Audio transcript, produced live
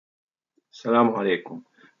Assalamu alaikum.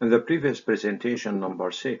 In the previous presentation, number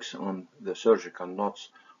 6 on the surgical knots,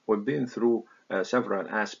 we've been through several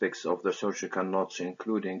aspects of the surgical knots,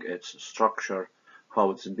 including its structure, how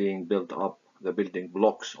it's being built up, the building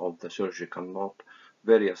blocks of the surgical knot,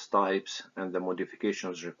 various types, and the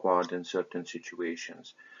modifications required in certain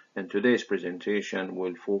situations. In today's presentation,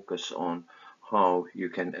 we'll focus on how you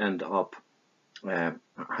can end up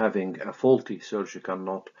having a faulty surgical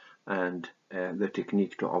knot and the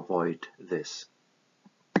technique to avoid this.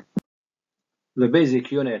 The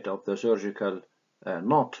basic unit of the surgical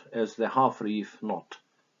knot is the half-reef knot.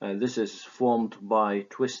 This is formed by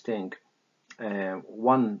twisting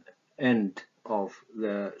one end of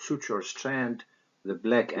the suture strand, the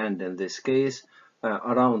black end in this case,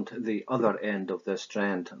 around the other end of the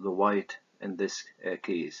strand, the white in this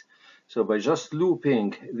case. So by just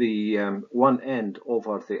looping the one end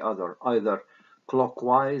over the other, either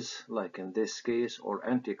clockwise, like in this case, or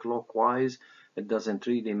anti-clockwise, it doesn't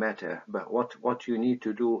really matter. But what you need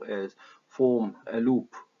to do is form a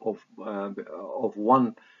loop of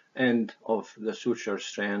one end of the suture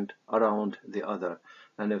strand around the other.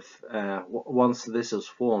 And if once this is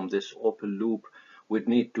formed, this open loop would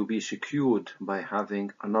need to be secured by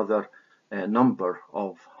having another number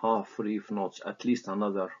of half-reef knots, at least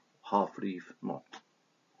another half-reef knot.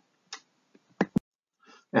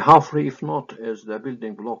 A half-reef knot is the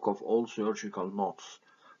building block of all surgical knots,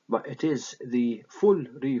 but it is the full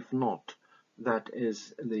reef knot that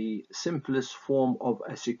is the simplest form of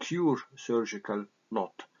a secure surgical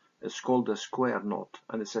knot. It's called a square knot,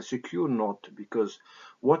 and it's a secure knot because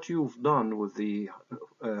what you've done with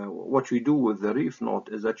what we do with the reef knot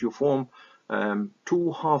is that you form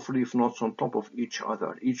two half-reef knots on top of each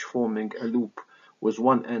other, each forming a loop with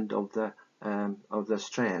one end of the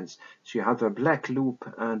strands. So you have a black loop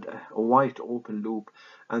and a white open loop,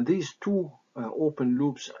 and these two open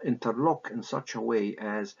loops interlock in such a way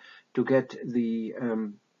as to get the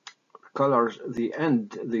colors,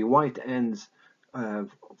 the white ends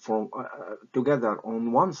from together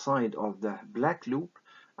on one side of the black loop,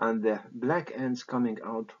 and the black ends coming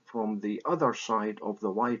out from the other side of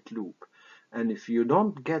the white loop. And if you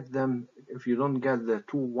don't get the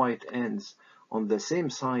two white ends on the same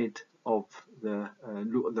side of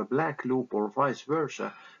the black loop or vice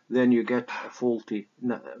versa, then you get a faulty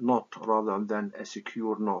knot rather than a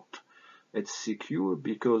secure knot. It's secure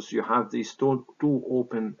because you have these two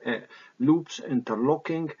open loops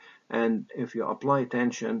interlocking, and if you apply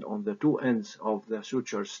tension on the two ends of the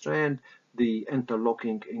suture strand, the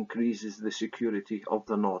interlocking increases the security of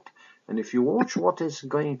the knot. And if you watch what is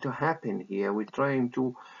going to happen here, we're trying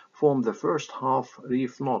to form the first half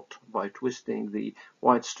reef knot by twisting the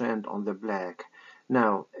white strand on the black.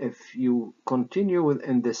 Now, if you continue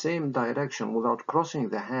in the same direction without crossing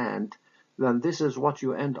the hand, then this is what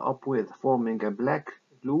you end up with, forming a black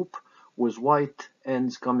loop with white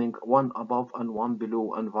ends coming one above and one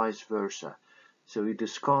below and vice versa. So you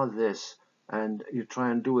discard this and you try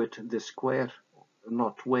and do it the square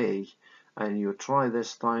knot way, and you try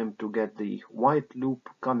this time to get the white loop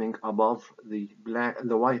coming above the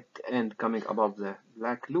white end coming above the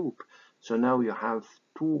black loop. So now you have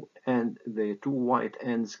the two white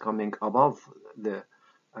ends coming above the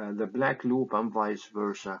black loop and vice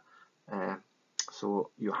versa. So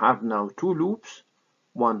you have now two loops,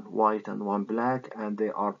 one white and one black, and they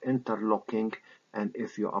are interlocking, and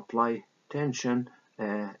if you apply tension,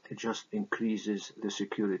 it just increases the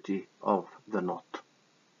security of the knot.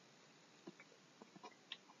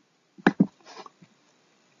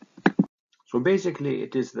 So basically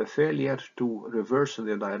it is the failure to reverse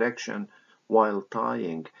the direction while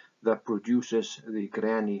tying that produces the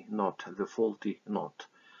granny knot, the faulty knot.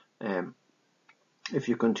 If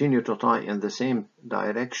you continue to tie in the same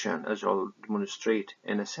direction, as I'll demonstrate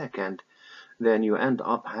in a second, then you end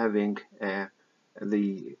up having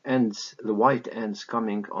the white ends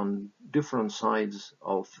coming on different sides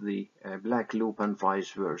of the black loop and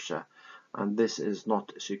vice versa. And this is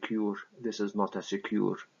not secure. This is not a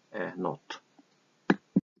secure knot.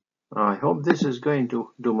 I hope this is going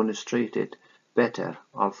to demonstrate it better.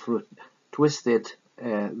 I've twisted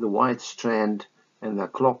the white strand in the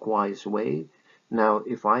clockwise way. Now,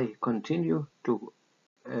 if I continue to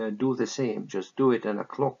do the same, just do it in a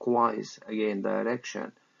clockwise again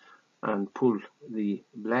direction and pull the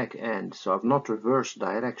black end. So I've not reversed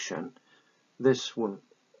direction. This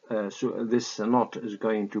knot is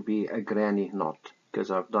going to be a granny knot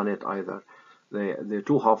because I've done it either the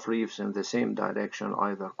two half reefs in the same direction,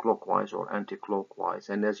 either clockwise or anti-clockwise.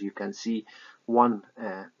 And as you can see, one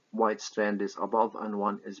white strand is above and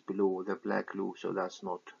one is below the black loop, so that's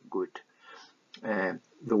not good.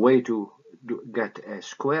 The way to get a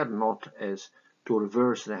square knot is to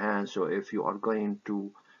reverse the hand. So if you are going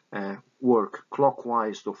to work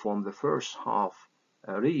clockwise to form the first half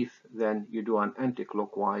reef, then you do an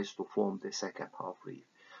anti-clockwise to form the second half reef.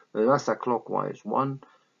 So that's a clockwise one,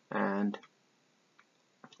 and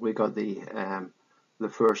we got the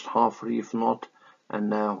first half reef knot. And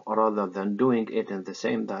now, rather than doing it in the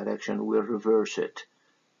same direction, we'll reverse it,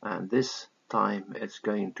 and this time it's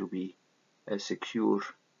going to be a secure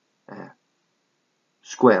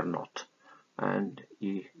square knot. And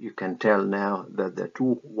you can tell now that the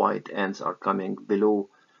two white ends are coming below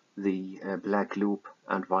the black loop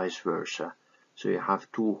and vice versa. So you have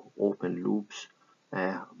two open loops,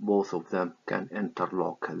 both of them can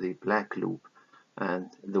interlock. The black loop and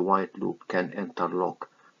the white loop can interlock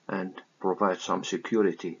and provide some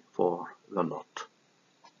security for the knot.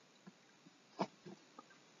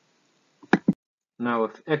 Now,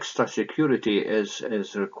 if extra security is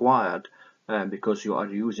required because you are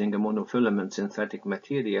using a monofilament synthetic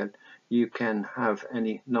material, you can have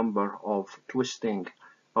any number of twisting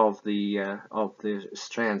of the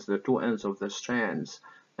strands, the two ends of the strands,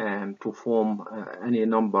 to form any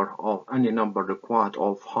number required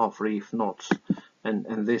of half reef knots. And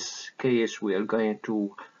in this case, we are going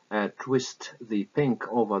to twist the pink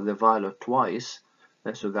over the violet twice,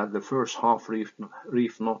 so that the first half reef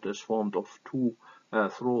knot is formed of two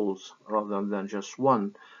throws rather than just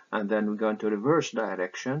one. And then we're going to reverse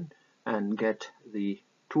direction and get the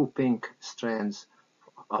two pink strands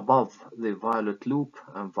above the violet loop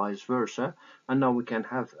and vice versa. And now we can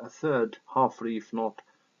have a third half reef knot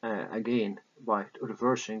again by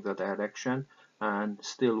reversing the direction, and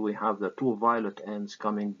still we have the two violet ends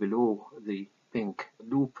coming below the pink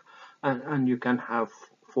loop, and you can have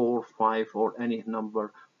 4, 5 or any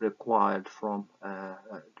number required from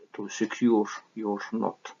to secure your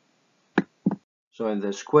knot. So in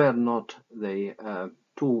the square knot, the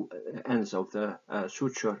two ends of the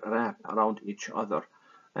suture wrap around each other,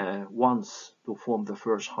 once to form the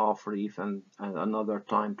first half reef and another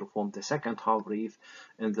time to form the second half reef.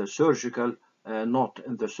 In the surgical knot,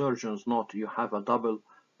 in the surgeon's knot, you have a double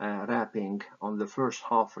wrapping on the first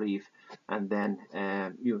half reef, and then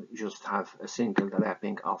you just have a single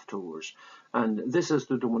wrapping afterwards. And this is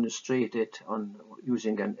to demonstrate it on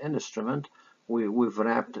using an instrument. We've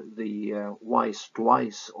wrapped the white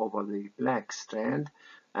twice over the black strand,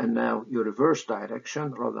 and now you reverse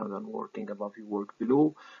direction. Rather than working above, you work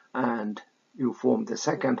below, and you form the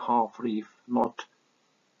second half reef knot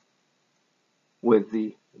with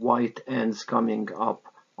the white ends coming up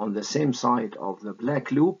on the same side of the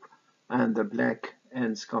black loop, and the black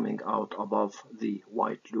ends coming out above the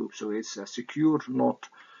white loop. So it's a secure knot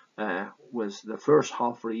with the first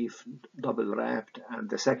half reef double wrapped and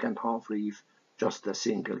the second half reef just a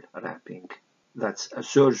single wrapping. That's a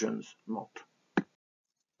surgeon's knot.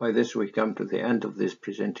 By this we come to the end of this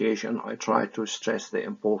presentation. I try to stress the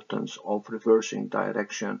importance of reversing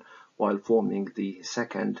direction while forming the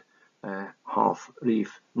second half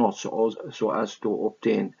reef knot, so as to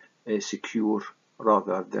obtain a secure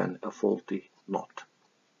rather than a faulty knot.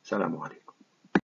 Assalamu alaikum.